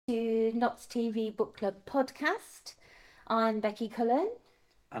Notts TV Book Club podcast. I'm Becky Cullen,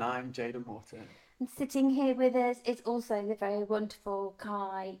 And I'm Jada Morton. and sitting here with us is also the very wonderful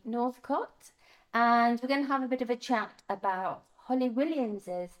Kai Northcott. And we're going to have a bit of a chat about Holly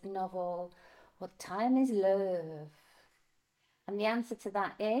Williams's novel, What Time Is Love? And the answer to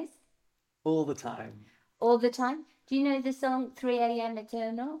that is All the time. all the time. Do you know the song 3 a.m.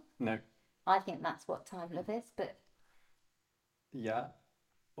 Eternal? No. I think that's what time love is, but Yeah.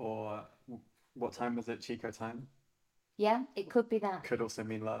 Or what time was it? Chico time? yeah, it could be that. Could also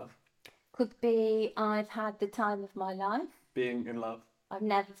mean love. Could be I've had the time of my life. Being in love. I've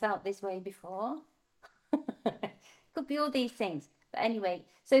never felt this way before. Could be all these things. But anyway,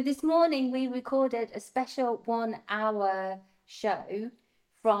 so this morning we recorded a special 1 hour show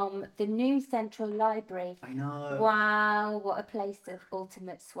from the new Central Library. I know. Wow, what a place of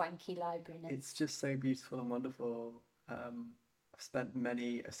ultimate swanky librariness. It's just so beautiful and wonderful. I've spent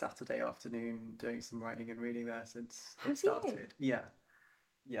many a Saturday afternoon doing some writing and reading there since Have it started. you? Yeah.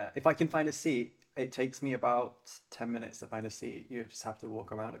 Yeah. If I can find a seat, it takes me about 10 minutes to find a seat. You just have to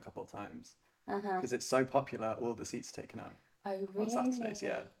walk around a couple of times. Uh-huh. Because it's so popular, all the seats are taken up Oh, on really? Saturdays.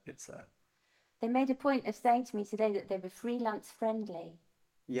 Yeah. It's They made a point of saying to me today that they were freelance friendly.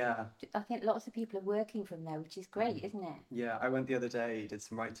 yeah. I think lots of people are working from there, which is great, isn't it? Yeah, I went the other day, did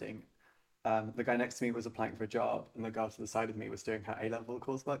some writing. The guy next to me was applying for a job, and the girl to the side of me was doing her A-level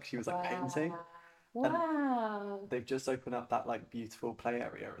coursework. She was like painting. And Wow. they've just opened up that like beautiful play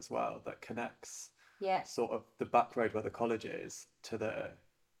area as well that connects Yeah. sort of the back road where the college is to the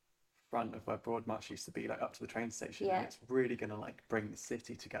front of where Broadmarsh used to be, like up to the train station. Yeah. And it's really gonna like bring the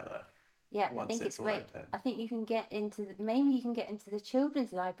city together Yeah, I once think it's it's all great. open. I think you can get into maybe you can get into the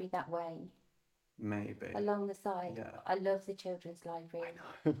children's library that way Maybe. along the side. Yeah. I love the children's library.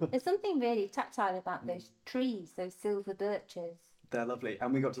 I know. There's something really tactile about those trees, those silver birches. They're lovely.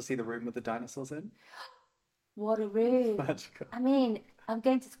 And we got to see the room with the dinosaurs in. What a room. Magical. I mean, I'm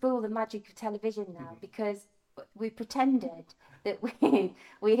going to spoil the magic of television now because we pretended that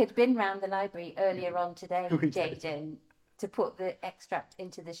we had been round the library earlier on today, We did. Jaden, to put the extract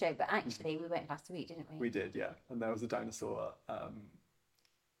into the show. But actually, we went last week, didn't we? We did, yeah. And there was a dinosaur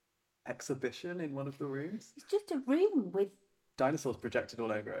exhibition in one of the rooms. It's just a room with, Dinosaurs projected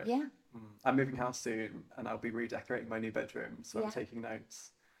all over it. yeah. I'm moving house soon and I'll be redecorating my new bedroom, so Yeah. I'm taking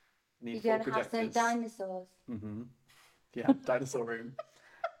notes. You're Need going four to have some projectors. dinosaurs. Yeah, dinosaur room.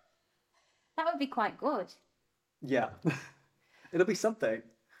 That would be quite good. Yeah. It'll be something.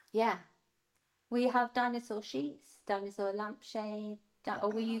 Yeah. Will you have dinosaur sheets, dinosaur lampshade, or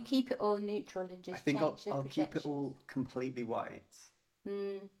will you keep it all neutral and I just think change the I'll keep it projections? all completely white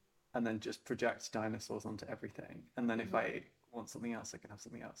Mm, and then just project dinosaurs onto everything. And then if I want something else, I can have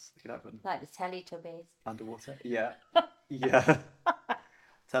something else. I could have an like the Teletubbies. underwater. Yeah. Yeah.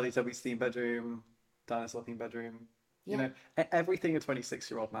 Teletubbies theme bedroom, dinosaur theme bedroom. You Yeah. know, everything a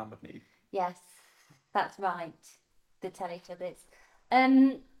 26-year-old man would need. Yes, that's right. The Teletubbies.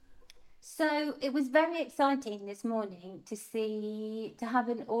 So it was very exciting this morning to have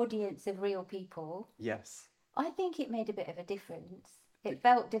an audience of real people. Yes. I think it made a bit of a difference. It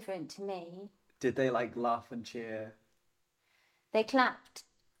felt different to me. Did they like laugh and cheer? They clapped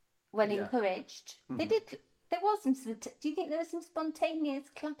when Yeah. encouraged. They did. There was some. Do you think there was some spontaneous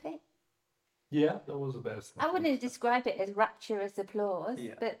clapping? Yeah, that was the best. I wouldn't describe it as rapturous applause,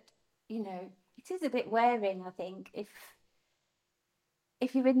 Yeah. but it is a bit wearing. I think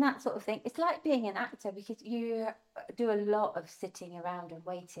if you're in that sort of thing, it's like being an actor because you do a lot of sitting around and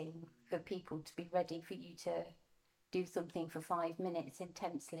waiting for people to be ready for you to do something for 5 minutes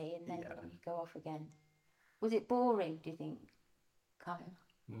intensely, and then Yeah. you go off again. Was it boring? Do you think, Kyle?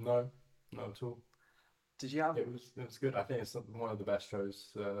 No, not at all. Did you have? It was good. I think it's one of the best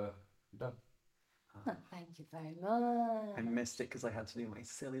shows done. Oh, thank you very much. I missed it because I had to do my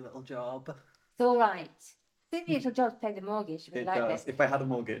silly little job. It's all right. Silly little job to pay the mortgage. We It like does. it. If I had a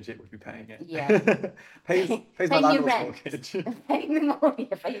mortgage, it would be paying it. Yeah. pays my Paying your landlord's rent. mortgage. Paying the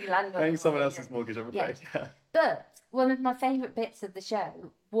mortgage, paying your landlord. Paying someone else's mortgage, I'm Yeah. afraid. Yeah. But one of my favourite bits of the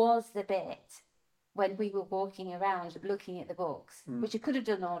show was the bit when we were walking around looking at the books, which I could have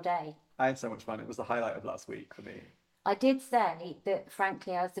done all day. I had so much fun. It was the highlight of last week for me. I did say that,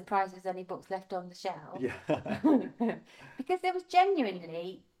 frankly, I was surprised there's any books left on the shelf. Yeah. Because there was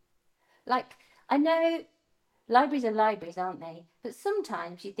genuinely, like, I know libraries are libraries, aren't they? But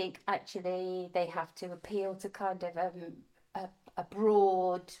sometimes you think actually they have to appeal to kind of a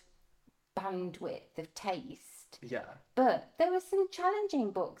broad bandwidth of taste. Yeah. But there were some challenging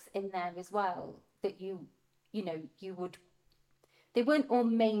books in there as well that you would. They weren't all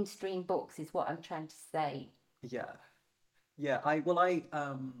mainstream books, is what I'm trying to say. Yeah. Yeah.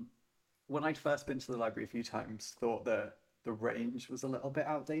 when I'd first been to the library a few times, thought that the range was a little bit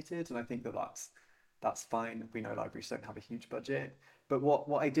outdated, and I think that that's fine. We know libraries don't have a huge budget, but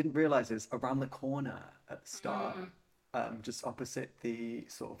what I didn't realize is around the corner at the start, just opposite the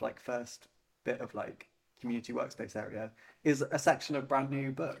sort of like first bit of like community workspace area, is a section of brand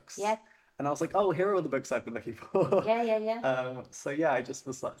new books. Yeah. And I was like, oh, here are all the books I've been looking for. Yeah. So yeah, I just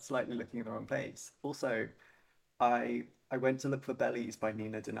was like slightly looking in the wrong place. Also, I went to look for Bellies by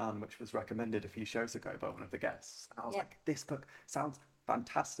Nina Danan, which was recommended a few shows ago by one of the guests. And I was like, this book sounds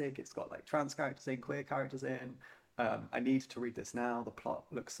fantastic. It's got like trans characters in, queer characters in. I need to read this now. The plot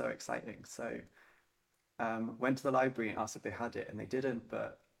looks so exciting. So went to the library and asked if they had it, and they didn't.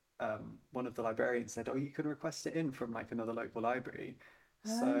 But one of the librarians said, oh, you can request it in from like another local library.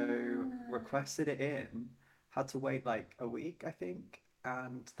 So requested it in, had to wait like a week, I think.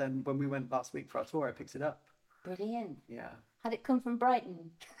 And then when we went last week for our tour, I picked it up. Brilliant. Yeah. Had it come from Brighton?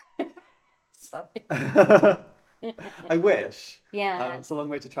 Sorry. I wish. Yeah. It's a long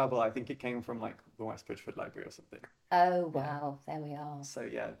way to travel. I think it came from like the West Bridgeford Library or something. Oh wow, there we are. So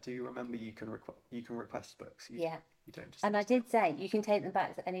yeah, do you remember you can request books? You don't just. And I did say you can take them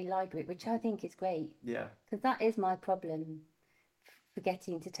back to any library, which I think is great. Yeah. Because that is my problem,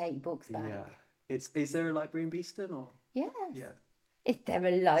 forgetting to take books back. Yeah. Is there a library in Beeston or? Yes. Yeah. Is there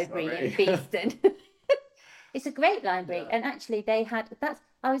a library in Beeston? It's a great library, and actually they had that's.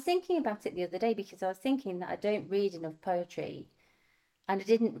 I was thinking about it the other day because I was thinking that I don't read enough poetry, and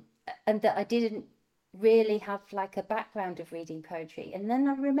that I didn't really have like a background of reading poetry. And then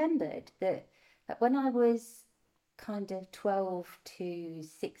I remembered that when I was kind of 12 to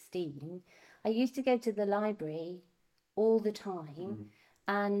 16, I used to go to the library all the time,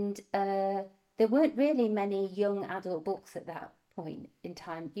 and there weren't really many young adult books at that point in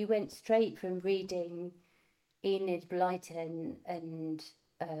time. You went straight from reading Enid Blyton and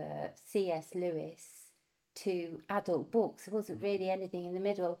C.S. Lewis to adult books. There wasn't really anything in the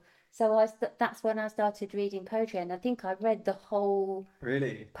middle. So that's when I started reading poetry, and I think I read the whole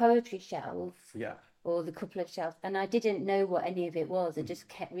poetry shelf, or the couple of shelves, and I didn't know what any of it was. I just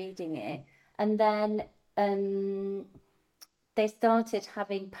kept reading it, and then they started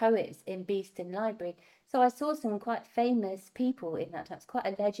having poets in Beeston Library. So I saw some quite famous people in that. It's quite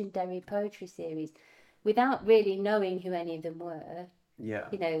a legendary poetry series, without really knowing who any of them were. Yeah.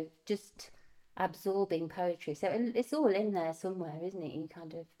 You know, just absorbing poetry. So it's all in there somewhere, isn't it? You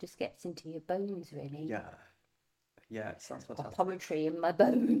kind of just gets into your bones, really. Yeah. Yeah, it sounds fantastic. Poetry in my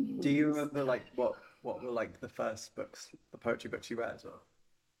bones. Do you remember like what were like the first books, the poetry books you read? Or?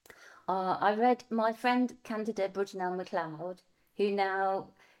 I read my friend Candida Brudnell MacLeod, who now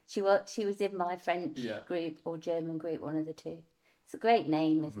she was in my French group or German group, one of the two. It's a great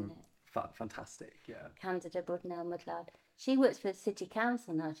name, isn't it? Fantastic, yeah. Candida Brudnell MacLeod. She works for the city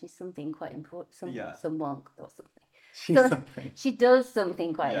council now. She's something quite important. Someone or something. She does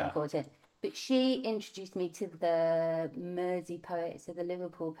something quite important. But she introduced me to the Mersey poets, so the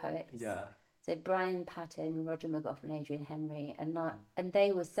Liverpool poets. Yeah. So Brian Patton, Roger McGoffin, Adrian Henry, and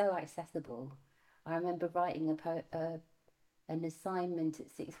they were so accessible. I remember writing an assignment at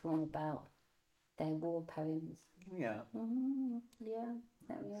sixth form about their war poems. Yeah. Yeah,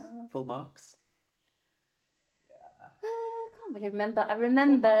 there we are. Full marks? I can't really remember. I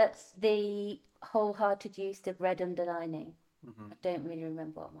remember the wholehearted use of red underlining. I don't really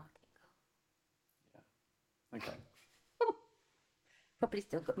remember what marking got. Yeah. Okay. Probably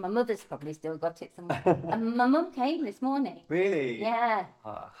still got. My mother's probably still got it somewhere. And my mum came this morning. Really? Yeah.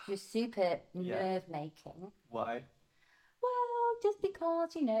 It was super nerve making. Why? Well, just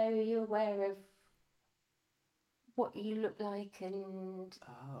because you're aware of what you look like and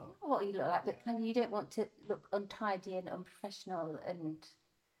what you look like, but you don't want to look untidy and unprofessional and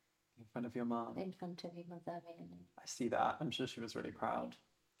in front of your mum. In front of your mother, really. I see that. I'm sure she was really proud.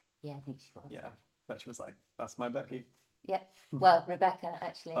 Yeah, I think she was. Yeah, but she was like, "That's my Becky." Yeah. Well, Rebecca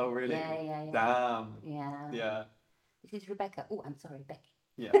actually. Oh, really? Yeah. Damn. Yeah. Yeah. This is Rebecca. Oh, I'm sorry, Becky.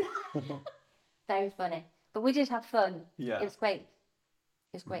 Yeah. Very funny, but we did have fun. Yeah. It was great.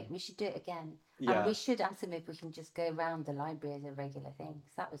 It was great. We should do it again. Yeah. And we should ask them if we can just go around the library as a regular thing.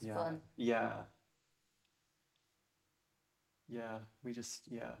 'Cause that was fun. Yeah. Yeah. We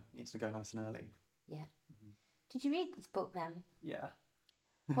just need to go nice and early. Yeah. Did you read this book then? Yeah.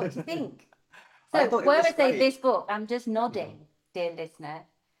 What do you think? I So thought it where was I say great. this book, I'm just nodding, dear listener,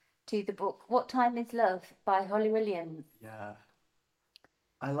 to the book What Time Is Love by Holly Williams. Yeah.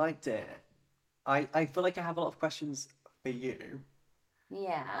 I liked it. I feel like I have a lot of questions for you.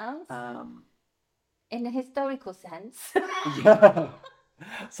 Yes. Um. In a historical sense. Yeah.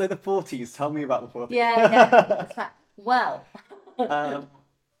 So the 40s. Tell me about the 40s. Yeah. That's right. Well.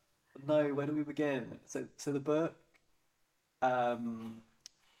 No, where do we begin? So the book um,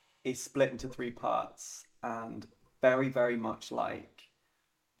 is split into three parts, and very, very much like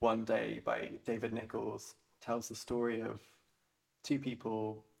One Day by David Nichols tells the story of two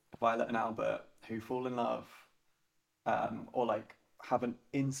people, Violet and Albert, who fall in love, or like have an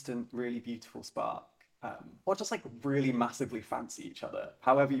instant, really beautiful spark, or just like really massively fancy each other,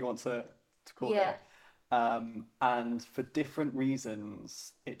 however you want to call Yeah. it. And for different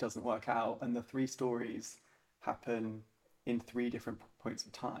reasons, it doesn't work out, and the three stories happen in three different points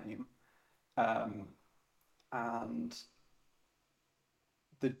of time. Um, and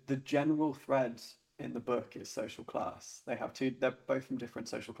the general thread in the book is social class. They're both from different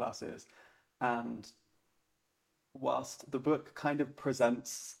social classes, and whilst the book kind of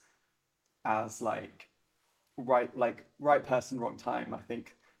presents as right person, wrong time, I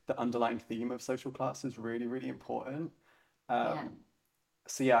think the underlying theme of social class is really, really important. Yeah.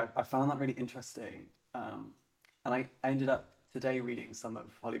 So yeah, I found that really interesting. And I ended up today reading some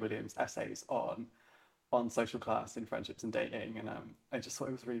of Holly Williams' essays on social class in friendships and dating, and I just thought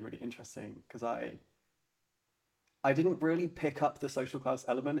it was really, really interesting because I didn't really pick up the social class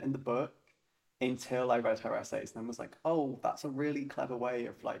element in the book until I read her essays, and then was like, oh, that's a really clever way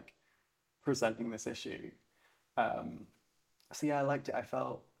of like presenting this issue. Um, so yeah, I liked it. I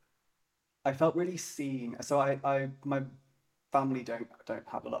felt really seen. So I my family don't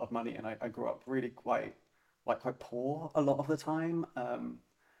have a lot of money, and I grew up really quite poor a lot of the time.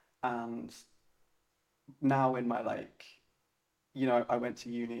 And now in my like, I went to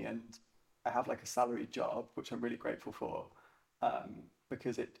uni and I have like a salaried job, which I'm really grateful for,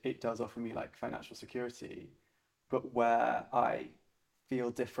 because it does offer me like financial security. But where I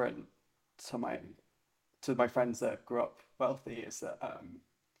feel different to my friends that grew up wealthy is that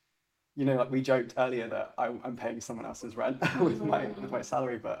like we joked earlier that I'm paying someone else's rent with my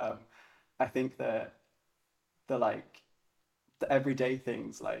salary, but I think that the like the everyday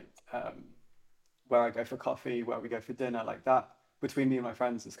things like where I go for coffee, where we go for dinner, like that between me and my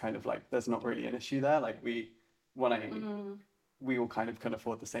friends is kind of like there's not really an issue there. Like when I we all kind of can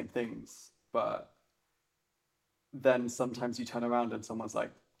afford the same things, but then sometimes you turn around and someone's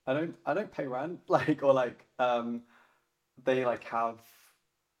like, I don't pay rent, like or like they like have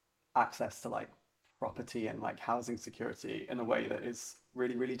access to like property and like housing security in a way that is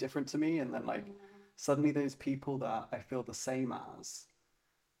really, really different to me. And then like suddenly those people that I feel the same as,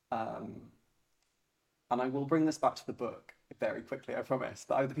 um, and I will bring this back to the book very quickly, I promise.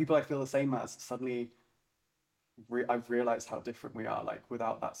 But the people I feel the same as suddenly I've realized how different we are, like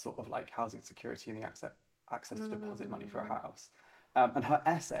without that sort of like housing security and the access to deposit money for a house. And her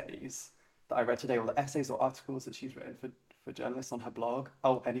essays that I read today, or the essays or articles that she's written for journalists on her blog.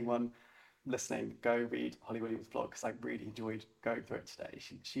 Oh, anyone listening, go read Holly Williams' blog because I really enjoyed going through it today.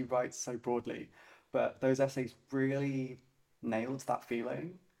 She writes so broadly, but those essays really nailed that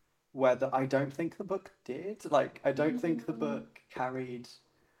feeling where I don't think the book did. Like, I don't think the book carried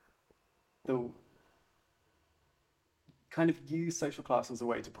the kind of used social class as a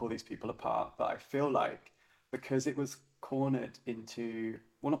way to pull these people apart. But I feel like because it was cornered into,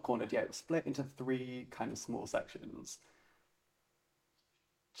 well, not cornered yet, it was split into three kind of small sections.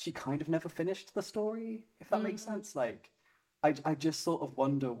 She kind of never finished the story, if that makes sense. Like, I just sort of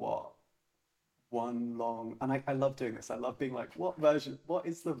wonder what one long, and I love doing this. I love being like, what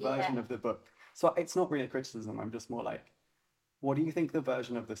is the version of the book? So it's not really a criticism. I'm just more like, what do you think the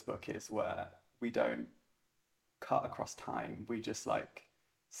version of this book is where we don't cut across time? We just like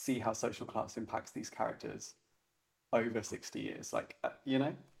see how social class impacts these characters over 60 years. Like,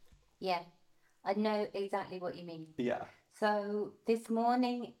 Yeah, I know exactly what you mean. Yeah. So this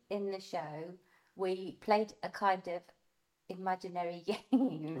morning in the show, we played a kind of imaginary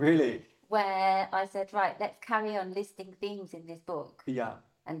game. Really? Where I said, right, let's carry on listing themes in this book. Yeah.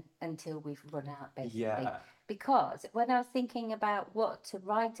 And until we've run out, basically. Yeah. Because when I was thinking about what to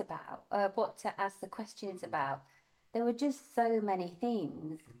write about, what to ask the questions about, there were just so many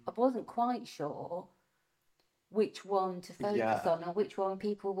themes. I wasn't quite sure which one to focus on or which one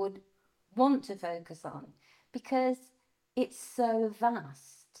people would want to focus on because it's so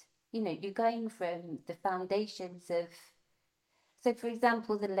vast. You're going from the foundations of, so for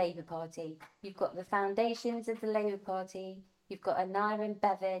example, the Labour Party. You've got the foundations of the Labour Party. You've got Aneurin and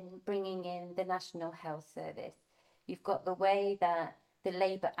Bevan bringing in the National Health Service. You've got the way that the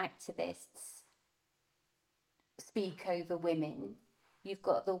Labour activists speak over women. You've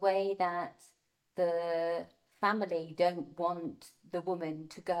got the way that the family don't want the woman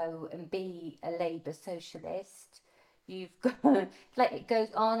to go and be a Labour socialist. You've got, like, it goes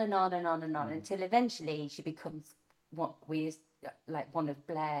on and on and on and on until eventually she becomes what we like one of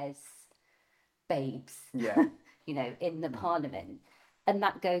Blair's babes, Yeah. you know, in the Parliament, and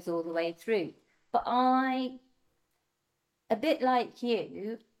that goes all the way through. But a bit like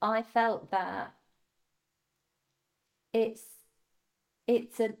you, I felt that it's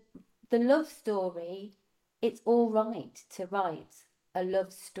the love story. It's all right to write a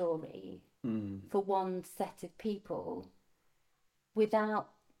love story for one set of people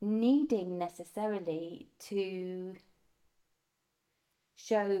without needing necessarily to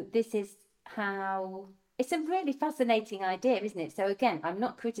show this is how. It's a really fascinating idea, isn't it? So again, I'm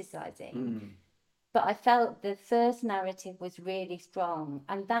not criticizing, but I felt the first narrative was really strong,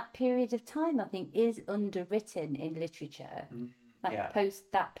 and that period of time I think is underwritten in literature. Like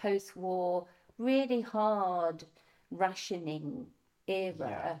post-war, really hard rationing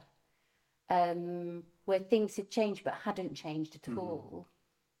era, where things had changed but hadn't changed at all.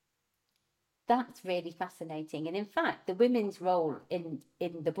 That's really fascinating, and in fact, the women's role in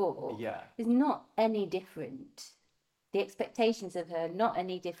the book is not any different. The expectations of her not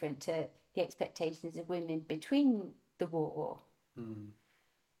any different to the expectations of women between the war.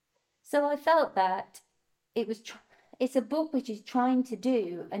 So I felt that it was. It's a book which is trying to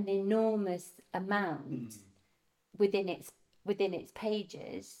do an enormous amount within its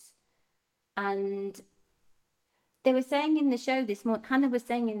pages, and they were saying in the show this morning. Hannah was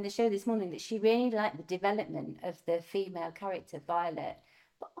saying in the show this morning that she really liked the development of the female character Violet,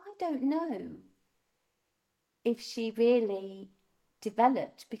 but I don't know if she really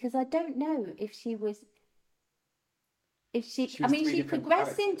developed, because I don't know if she was. I mean, she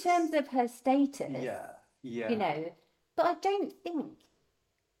progressed in terms of her status. You know. But I don't think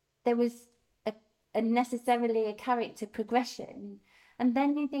there was a necessarily a character progression. And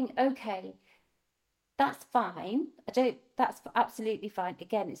then you think, okay, that's fine. That's absolutely fine.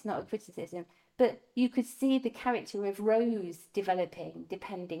 Again, it's not a criticism, but you could see the character of Rose developing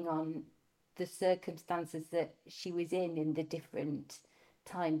depending on the circumstances that she was in the different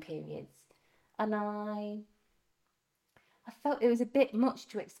time periods. And I felt it was a bit much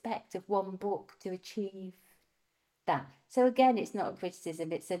to expect of one book to achieve that. So again, it's not a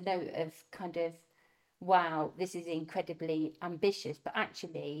criticism, it's a note of kind of, wow, this is incredibly ambitious, but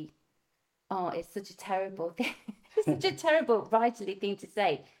actually, it's such a terrible thing. It's such a terrible writerly thing to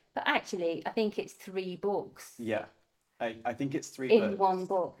say, but actually I think it's 3 books. I think it's 3 in books. one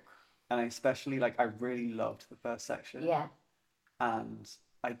book, and I especially I really loved the first section, and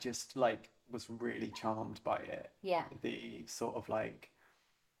I just was really charmed by it. The sort of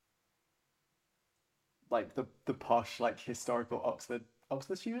the posh historical Oxford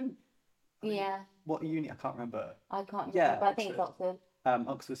student. What uni? I can't remember. I can't remember, but I think it's Oxford.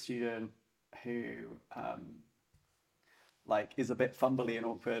 Oxford student who is a bit fumbly and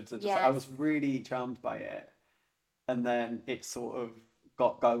awkward, and I was really charmed by it. And then it sort of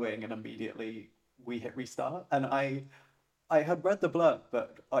got going, and immediately we hit restart. And I had read the blurb,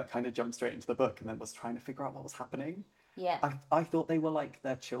 but I kind of jumped straight into the book and then was trying to figure out what was happening. I thought they were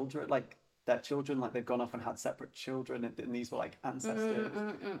their children, they've gone off and had separate children, and these were ancestors.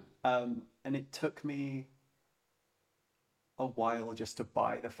 And it took me a while just to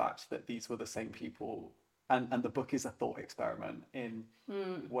buy the fact that these were the same people, and the book is a thought experiment in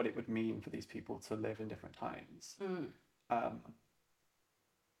what it would mean for these people to live in different times.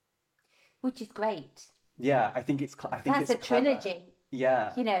 Which is great. I think it's that's a trilogy.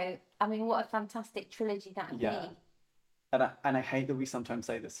 Clever. You know, I mean, what a fantastic trilogy that would be. And I hate that we sometimes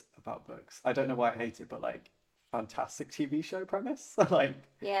say this about books. I don't know why I hate it, but fantastic TV show premise. I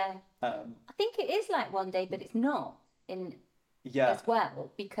think it is like One Day, but it's not as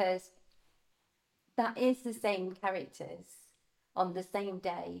well, because that is the same characters on the same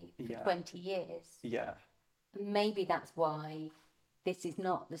day for 20 years. Maybe that's why this is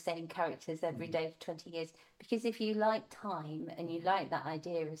not the same characters every day for 20 years. Because if you like time and you like that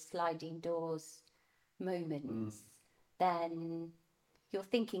idea of sliding doors moments, then you're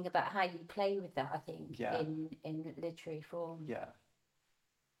thinking about how you play with that, I think, in literary form.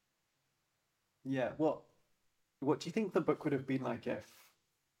 What do you think the book would have been like if,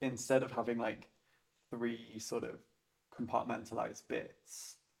 instead of having 3 sort of compartmentalized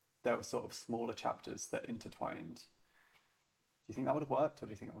bits, there were sort of smaller chapters that intertwined? Do you think that would have worked, or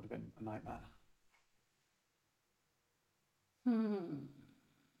do you think it would have been a nightmare?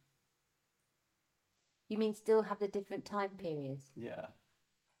 You mean still have the different time periods? Yeah.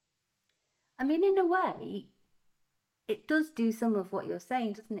 I mean, in a way, it does do some of what you're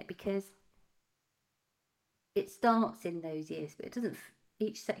saying, doesn't it? Because it starts in those years, but it doesn't.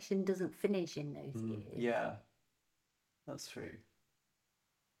 Each section doesn't finish in those years. Yeah, that's true.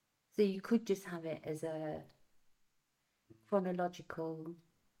 So you could just have it as a chronological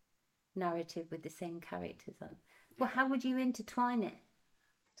narrative with the same characters on. Well, how would you intertwine it?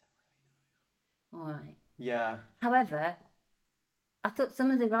 All right. Yeah. However, I thought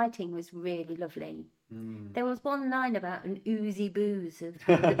some of the writing was really lovely. There was one line about an oozy booze of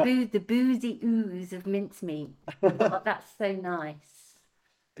the boozy ooze of mincemeat. I thought, that's so nice.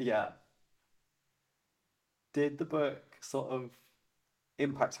 Yeah. Did the book sort of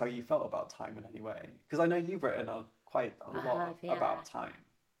impact how you felt about time in any way? Because I know you've written quite a I lot have, yeah. about time.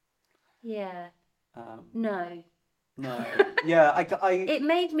 Yeah. Um, No. no. Yeah, It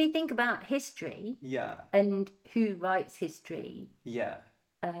made me think about history yeah, and who writes history. yeah,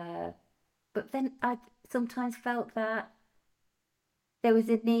 But then I sometimes felt that there was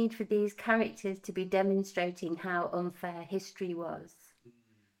a need for these characters to be demonstrating how unfair history was,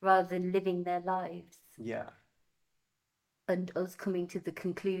 rather than living their lives yeah, and us coming to the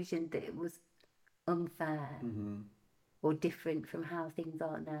conclusion that it was unfair or different from how things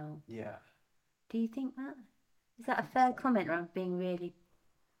are now. yeah. Do you think that? Is that a fair comment, or I'm being really...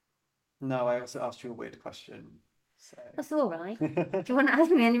 No, I also asked you a weird question. So That's all right. Do you want to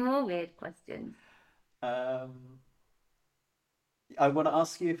ask me any more weird questions? I want to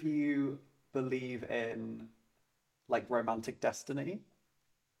ask you if you believe in like romantic destiny,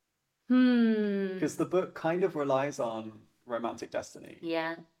 because the book kind of relies on romantic destiny.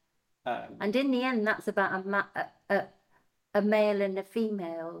 Yeah. Um, And in the end, that's about a male and a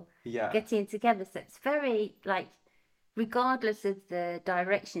female yeah, getting together. So it's very, like, regardless of the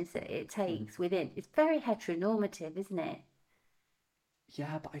directions that it takes within, it's very heteronormative, isn't it?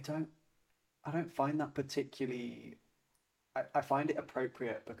 yeah, but I don't find that particularly. I find it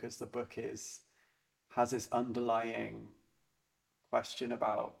appropriate because the book has this underlying question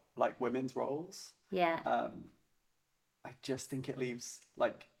about like women's roles. Yeah. I just think it leaves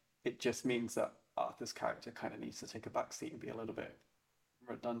like it just means that Arthur's character kind of needs to take a back seat and be a little bit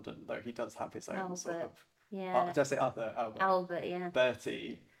redundant, though he does have his own sort Albert. of. Yeah. Did I say Arthur? Albert. Albert, yeah.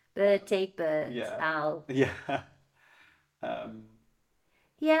 Bertie. Bertie, Bert, Yeah. Al. Yeah. Um,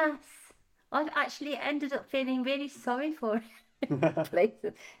 Yes. I've actually ended up feeling really sorry for him.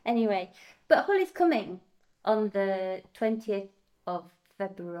 Places. Anyway, but Holly's coming on the 20th of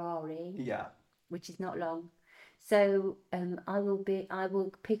February, yeah. which is not long. So I will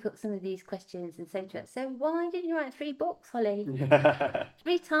pick up some of these questions and say to her, so why didn't you write 3 books, Holly?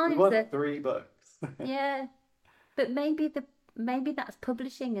 3 times. We want 3 books. Yeah. But maybe that's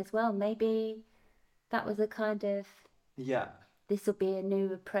publishing as well. Maybe that was a kind of, Yeah. this will be a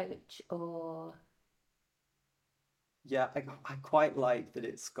new approach, or Yeah, I quite like that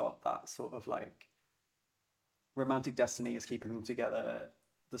it's got that sort of like romantic destiny is keeping them together,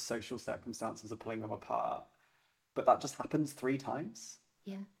 the social circumstances are pulling them apart, but that just happens 3 times.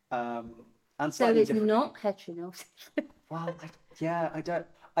 yeah. And So slightly it's different. not heteronormative. Well, yeah, I don't.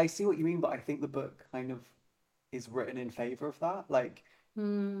 I see what you mean, but I think the book kind of is written in favor of that. Like,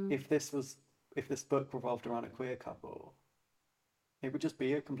 if this book revolved around a queer couple, it would just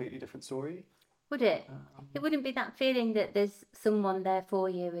be a completely different story. Would it? It wouldn't be that feeling that there's someone there for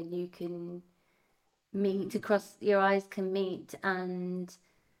you and you can meet across, your eyes can meet, and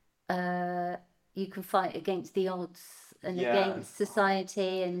you can fight against the odds and Yeah. against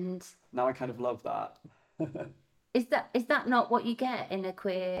society. And Now I kind of love that. is that not what you get in a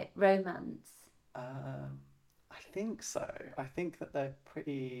queer romance? I think so. I think that they're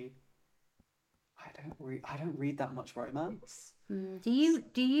pretty. I don't read that much romance. Do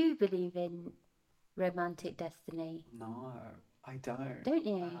you believe in romantic destiny? No, I don't. Don't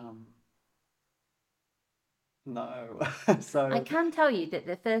you? No. So I can tell you that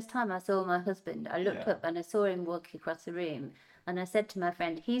the first time I saw my husband, I looked Yeah. up and I saw him walking across the room, and I said to my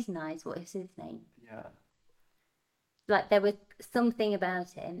friend, "He's nice. What is his name?" yeah, Like, there was something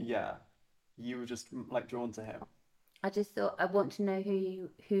about him. yeah. You were just like drawn to him. I just thought, I want to know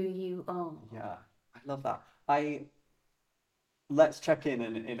who you are. Yeah, I love that. Let's check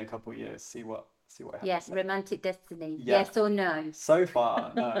in a couple of years, see what I have Yes, to say. romantic destiny. Yeah. Yes or no? So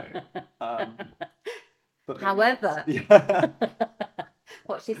far, no. But maybe However, yeah.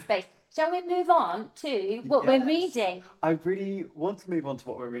 watch this space. Shall we move on to what we're Yes. reading? I really want to move on to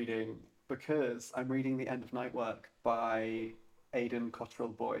what we're reading because I'm reading The End of Night Work by Aidan Cottrell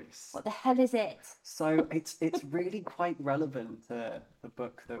Boyce. What the hell is it? So it's really quite relevant to the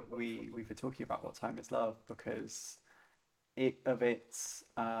book that we've been talking about, What Time Is Love, because of its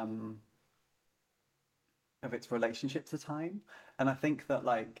relationship to time. And I think that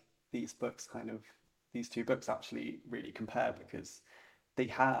like these two books actually really compare because they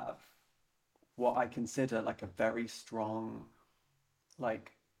have what I consider like a very strong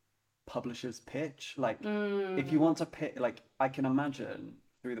like publisher's pitch. Like, if you want to pitch, like, I can imagine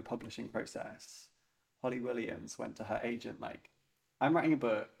through the publishing process, Holly Williams went to her agent, like, I'm writing a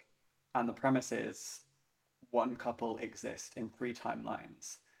book, and the premise is one couple exist in 3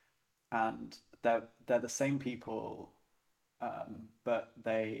 timelines, and they're the same people, but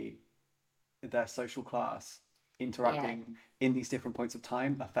their social class interacting in these different points of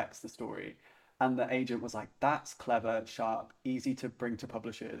time affects the story. And the agent was like, that's clever, sharp, easy to bring to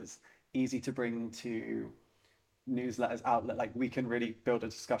publishers, easy to bring to newsletters, outlet. Like, we can really build a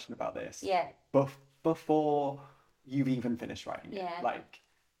discussion about this before you've even finished writing it. Like,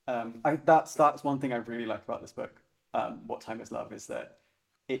 that's one thing I really like about this book, What Time Is Love, is that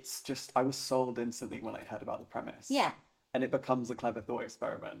it's just, I was sold instantly when I heard about the premise. Yeah. And it becomes a clever thought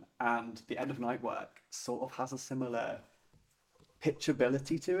experiment. And The End of Night Work sort of has a similar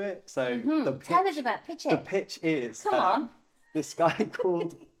pitchability to it. So tell us about pitch. The pitch is come on. This guy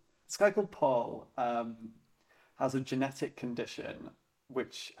called Paul has a genetic condition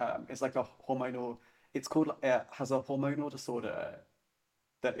which is like a hormonal. It's called has a hormonal disorder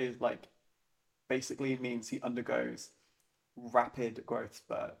that is like basically means he undergoes rapid growth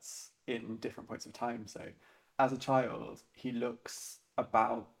spurts in different points of time. So as a child, he looks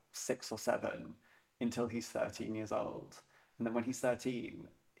about 6 or 7 until he's 13 years old. And then when he's 13,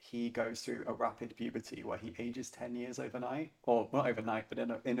 he goes through a rapid puberty where he ages 10 years overnight, or not overnight, but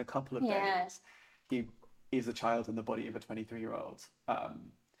in a couple of days. He is a child in the body of a 23-year-old.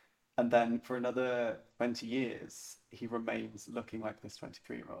 And then for another 20 years, he remains looking like this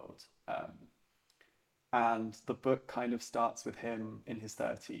 23-year-old. And the book kind of starts with him in his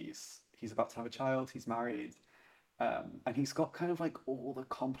 30s. He's about to have a child, he's married, and he's got kind of like all the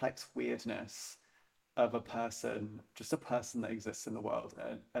complex weirdness of just a person that exists in the world,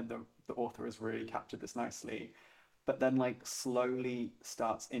 and the author has really captured this nicely, but then like slowly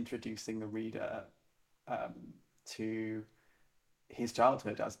starts introducing the reader to his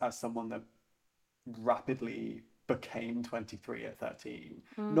childhood as someone that rapidly became 23 at 13,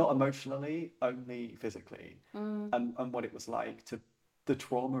 not emotionally, only physically, and what it was like to the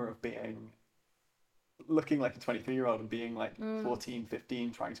trauma of looking like a 23-year-old and being like 14,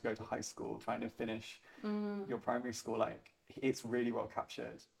 15, trying to go to high school, trying to finish your primary school. Like, it's really well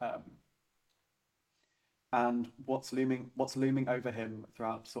captured. And what's looming over him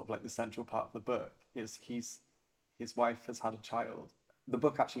throughout sort of like the central part of the book is his wife has had a child. The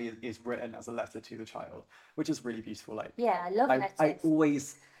book actually is written as a letter to the child, which is really beautiful. Like, I love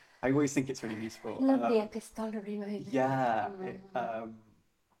letters. I always think it's really beautiful. Love the epistolary moment. Yeah,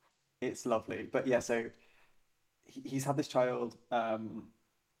 it's lovely. But yeah, so he's had this child,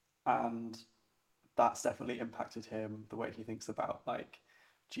 and that's definitely impacted him, the way he thinks about like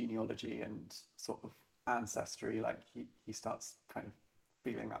genealogy and sort of ancestry. Like, he starts kind of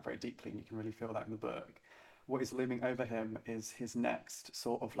feeling that very deeply, and you can really feel that in the book. What is looming over him is his next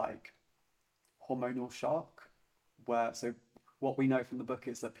sort of like hormonal shock, so what we know from the book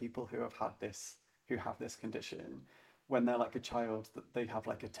is that people who have this condition, when they're like a child, that they have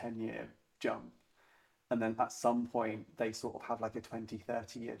like a 10-year jump, and then at some point they sort of have like a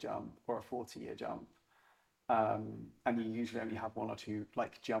 20-30-year jump or a 40-year jump, and you usually only have 1 or 2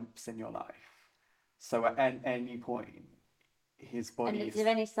 like jumps in your life. So at any point, his body. And is there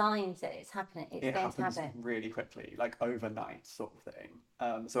any signs that it's happening? It happens really quickly, like overnight, sort of thing.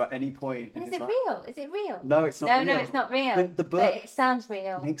 So at any point, is it real? Is it real? No, it's not. No, it's not real. The book, but it sounds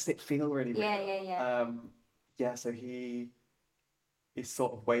real. Makes it feel really real. Yeah. So he is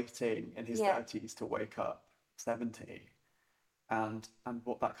sort of waiting in his 30s to wake up 70, and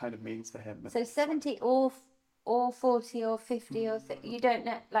what that kind of means for him. So 70 or 40 or 50 or you don't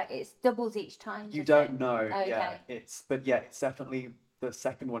know, like it's doubles each time. You don't know. Okay. Yeah, it's definitely, the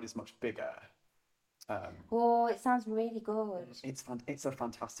second one is much bigger. It sounds really good. It's a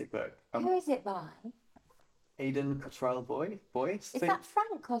fantastic book. Who is it by? Aidan Cottrell Boyce. Is that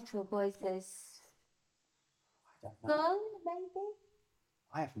Frank Cottrell Boyce's son, maybe?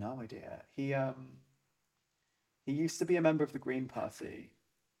 I have no idea. He used to be a member of the Green Party.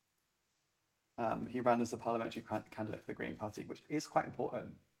 He ran as a parliamentary candidate for the Green Party, which is quite important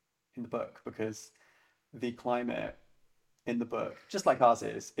in the book, because the climate in the book, just like ours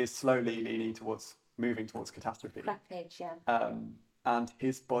is slowly moving towards catastrophe. Crackage, yeah. And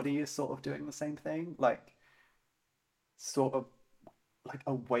his body is sort of doing the same thing, like sort of like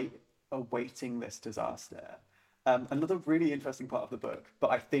awaiting this disaster. Another really interesting part of the book,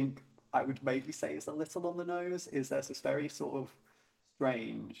 but I think I would maybe say is a little on the nose, is there's this very sort of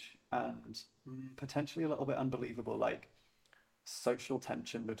strange and potentially a little bit unbelievable like social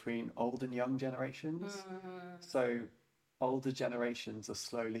tension between old and young generations. So older generations are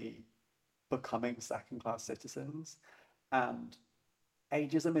slowly becoming second-class citizens. And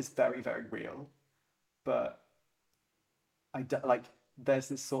ageism is very, very real, but like there's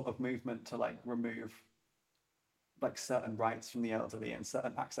this sort of movement to like remove like certain rights from the elderly and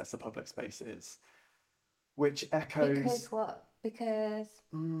certain access to public spaces, which echoes Because what? Because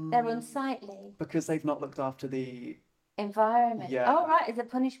they're unsightly. because they've not looked after the Environment. Yeah. Oh, right, as a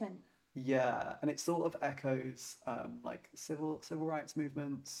punishment. yeah, and it sort of echoes like civil rights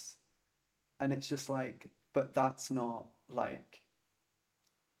movements, and it's just like, but that's not like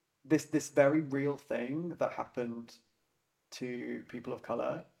this very real thing that happened to people of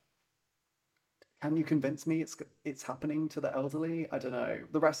color. Can you convince me it's happening to the elderly? I don't know.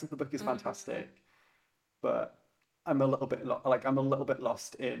 The rest of the book is fantastic, but I'm a little bit I'm a little bit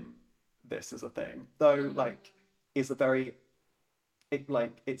lost in this as a thing. Though like is a very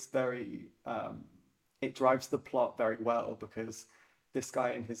it's very it drives the plot very well because this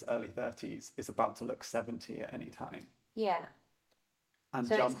guy in his early 30s is about to look 70 at any time. Yeah. And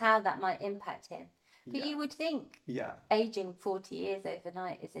So it's how that might impact him. But Yeah. you would think Yeah. aging 40 years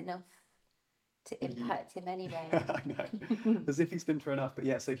overnight is enough to impact him anyway. I know. As if he's been through enough. But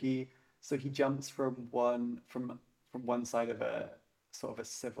yeah, so he jumps from one side of a sort of a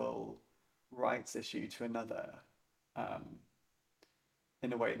civil rights issue to another,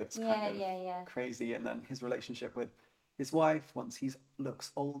 in a way that's kind of crazy. And then his relationship with his wife once he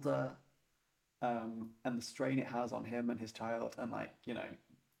looks older, and the strain it has on him and his child, and like, you know,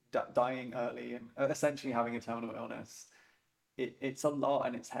 dying early and essentially having a terminal illness. It's a lot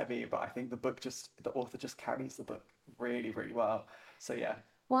and it's heavy, but I think the author just carries the book really, really well. So yeah.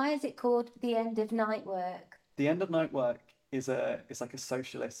 Why is it called The End of Night Work? The End of Night Work is like a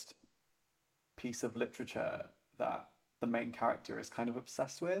socialist piece of literature that the main character is kind of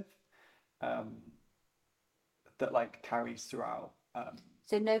obsessed with, that like carries throughout.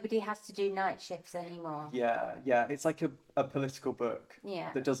 So nobody has to do night shifts anymore. Yeah, it's like a political book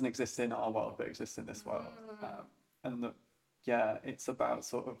that doesn't exist in our world but exists in this world. And it's about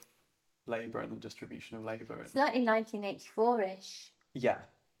sort of labour and the distribution of labour. Slightly 1984-ish. Yeah,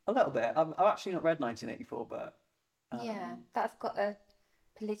 a little bit. I've actually not read 1984, but yeah, that's got a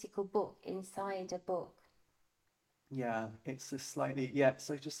political book inside a book. Yeah, it's a slightly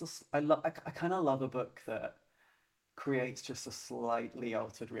So I kind of love a book that creates just a slightly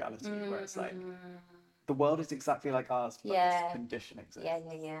altered reality where it's like the world is exactly like ours, but this condition exists.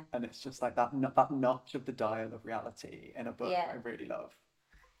 Yeah. And it's just like that notch of the dial of reality in a book I really love.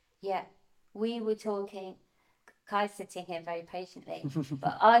 Yeah, we were talking. Kai's sitting here very patiently,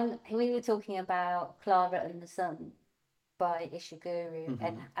 but we were talking about Clara and the Sun by Ishiguro,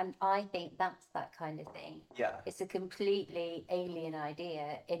 and I think that's that kind of thing. Yeah, it's a completely alien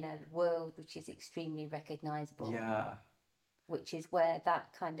idea in a world which is extremely recognizable. Yeah, which is where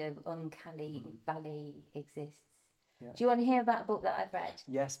that kind of uncanny valley exists. Yeah. Do you want to hear about a book that I've read?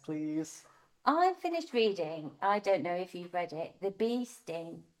 Yes, please. I finished reading, I don't know if you've read it, The Bee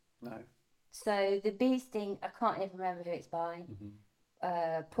Sting. No. So The Bee Sting, I can't even remember who it's by.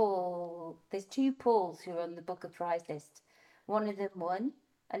 Paul, there's two Pauls who are on the Booker Prize list. One of them won,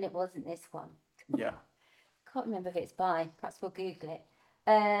 and it wasn't this one. Yeah. Can't remember who it's by. Perhaps we'll Google it.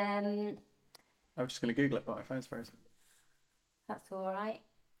 I was just going to Google it, but my phone's frozen. That's all right.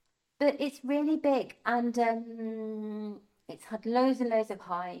 But it's really big, and it's had loads and loads of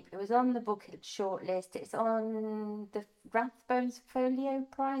hype. It was on the book shortlist. It's on the Rathbones Folio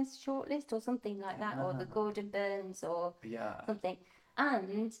Prize shortlist or something like that, or the Gordon Burns or something.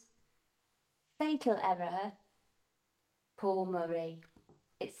 And fatal error, Paul Murray.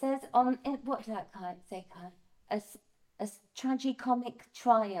 It says on what did that say? A tragicomic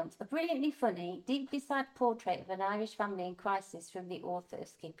triumph, a brilliantly funny, deeply sad portrait of an Irish family in crisis from the author of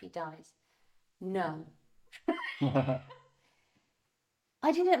Skippy Dies. No.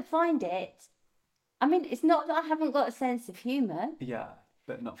 I didn't find it. I mean, it's not that I haven't got a sense of humour. Yeah,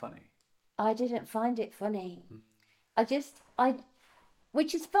 but not funny. I didn't find it funny.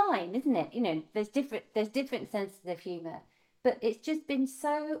 Which is fine, isn't it? You know, there's different senses of humour, but it's just been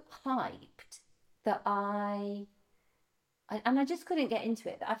so hyped that I just couldn't get into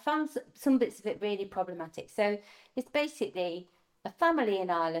it. I found some bits of it really problematic. So it's basically a family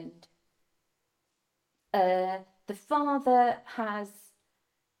in Ireland. The father has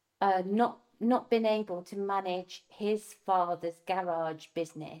not been able to manage his father's garage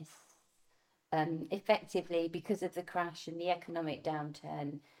business effectively because of the crash and the economic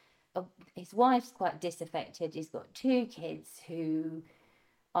downturn. His wife's quite disaffected. He's got two kids who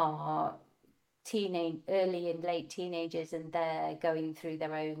are early and late teenagers, and they're going through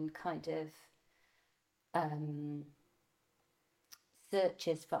their own kind of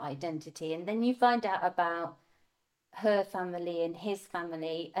searches for identity, and then you find out about her family and his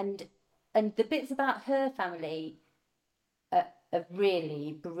family, and the bits about her family are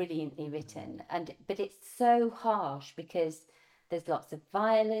really brilliantly written, but it's so harsh because there's lots of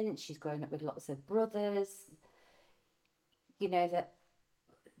violence. She's grown up with lots of brothers, that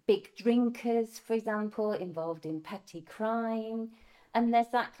big drinkers, for example, involved in petty crime, and there's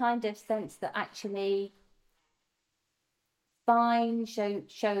that kind of sense that actually fine, show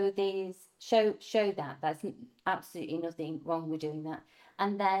that there's absolutely nothing wrong with doing that.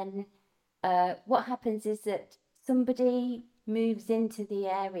 And then what happens is that somebody moves into the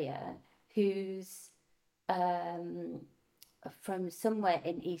area who's from somewhere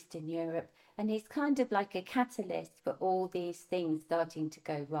in Eastern Europe, and he's kind of like a catalyst for all these things starting to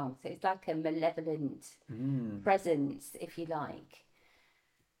go wrong. So it's like a malevolent presence, if you like.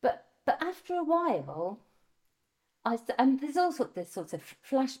 But after a while, and there's also this sort of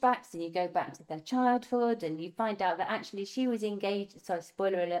flashbacks, and you go back to their childhood, and you find out that actually she was engaged. Sorry,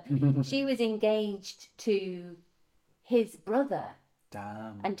 spoiler alert. She was engaged to his brother.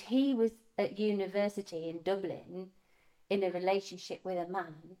 Damn. And he was at university in Dublin in a relationship with a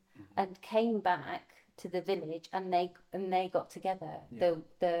man, and came back to the village, and they got together. Yeah.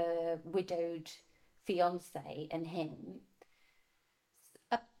 The widowed fiance and him.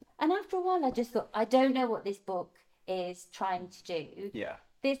 And after a while, I just thought, I don't know what this book is trying to do. Yeah.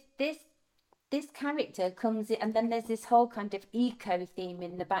 This character comes in, and then there's this whole kind of eco theme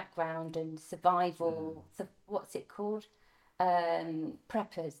in the background, and survival. So what's it called?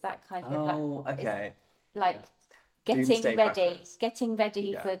 Preppers, that kind of. Oh, okay. Like getting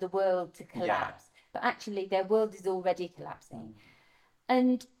ready for the world to collapse. Yeah. But actually, their world is already collapsing.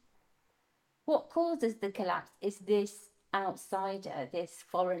 And what causes the collapse is this outsider, this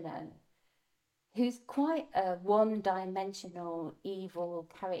foreigner, who's quite a one-dimensional evil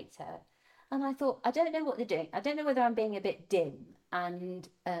character. And I thought, I don't know what they're doing. I don't know whether I'm being a bit dim. And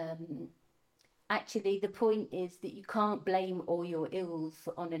actually, the point is that you can't blame all your ills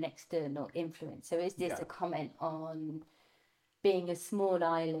on an external influence. So is this a comment on being a small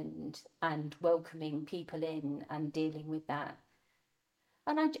island and welcoming people in and dealing with that?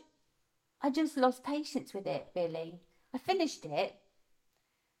 And I just lost patience with it, really. I finished it.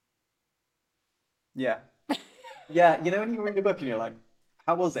 Yeah. Yeah, when you read a book and you're like,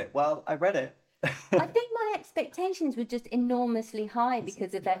 how was it? Well, I read it. I think my expectations were just enormously high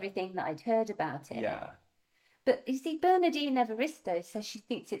because of everything that I'd heard about it. Yeah. But you see, Bernardine Evaristo says she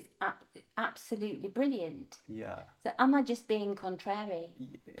thinks it's absolutely brilliant. Yeah. So am I just being contrary?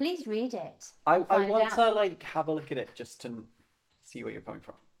 Please read it. I want to have a look at it just to see where you're coming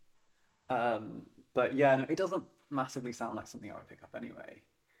from. But yeah, no, it doesn't massively sound like something I would pick up anyway.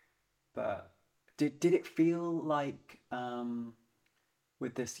 But did it feel like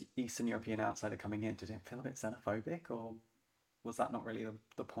with this Eastern European outsider coming in, did it feel a bit xenophobic, or was that not really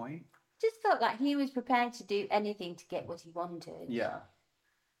the point? Just felt like he was prepared to do anything to get what he wanted. Yeah.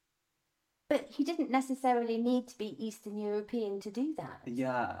 But he didn't necessarily need to be Eastern European to do that.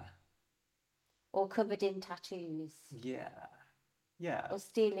 Yeah. Or covered in tattoos. Yeah. Yeah. Or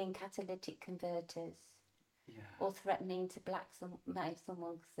stealing catalytic converters. Yeah. Or threatening to blackmail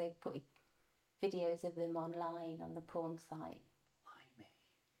someone because they put videos of them online on the porn site.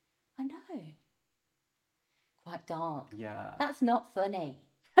 I know. Quite dark. Yeah. That's not funny.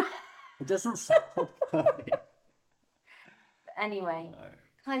 It doesn't sound funny. But anyway, no.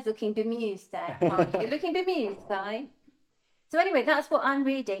 Kai's looking bemused there. You're looking bemused, Kai. So anyway, that's what I'm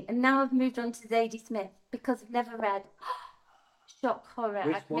reading. And now I've moved on to Zadie Smith because I've never read shock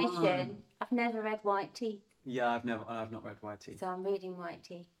horror admission. I've never read White Teeth. Yeah, I've not read White Teeth. So I'm reading White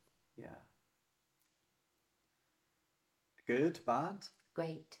Teeth. Yeah. Good, bad?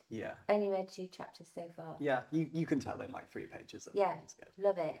 Great. Yeah. Only read 2 chapters so far. Yeah, you can tell in like 3 pages. Yeah,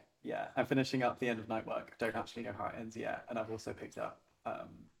 love it. Yeah, I'm finishing up The End of Night Work. Don't actually know how it ends yet. And I've also picked up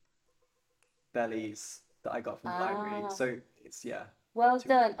Bellies that I got from the library. So it's, Well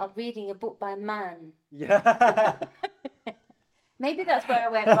done on reading a book by a man. Yeah. Maybe that's where I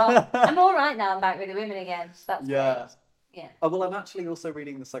went wrong. I'm all right now. I'm back with the women again. That's great. Yeah. Oh, well, I'm actually also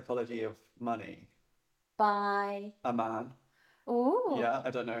reading The Psychology of Money. By a man. Ooh. Yeah, I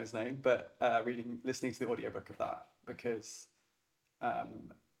don't know his name, but listening to the audiobook of that because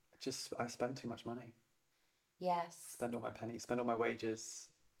I spend too much money. Yes. Spend all my pennies, spend all my wages.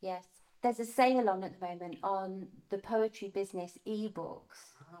 Yes. There's a sale on at the moment on the Poetry Business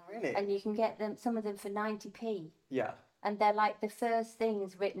ebooks. Oh, really? And you can get some of them for 90p. Yeah. And they're like the first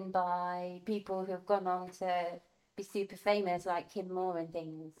things written by people who have gone on to be super famous, like Kim Moore and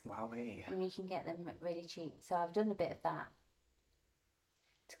things. Wowee. And you can get them really cheap. So I've done a bit of that.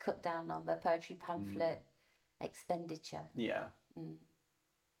 to cut down on the poetry pamphlet expenditure. Yeah. I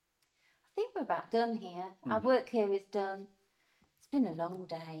think we're about done here. Our work here is done. It's been a long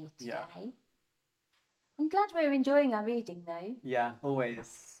day today. Yeah. I'm glad we're enjoying our reading though. Yeah,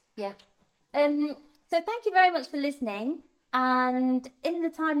 always. Yeah. So thank you very much for listening. And in the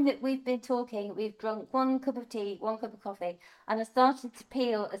time that we've been talking, we've drunk 1 cup of tea, 1 cup of coffee, and I started to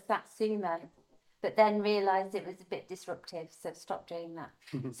peel a satsuma, but then realised it was a bit disruptive, so stopped doing that.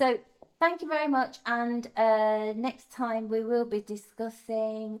 So thank you very much. And next time we will be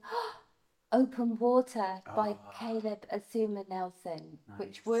discussing Open Water by Caleb Azuma Nelson,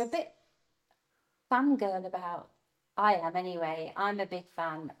 which we're a bit fangirl about. I am anyway. I'm a big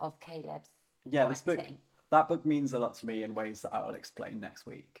fan of Caleb's Yeah, this book, writing. that book means a lot to me in ways that I will explain next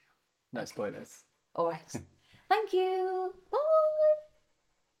week. No spoilers. All right. Thank you. Bye.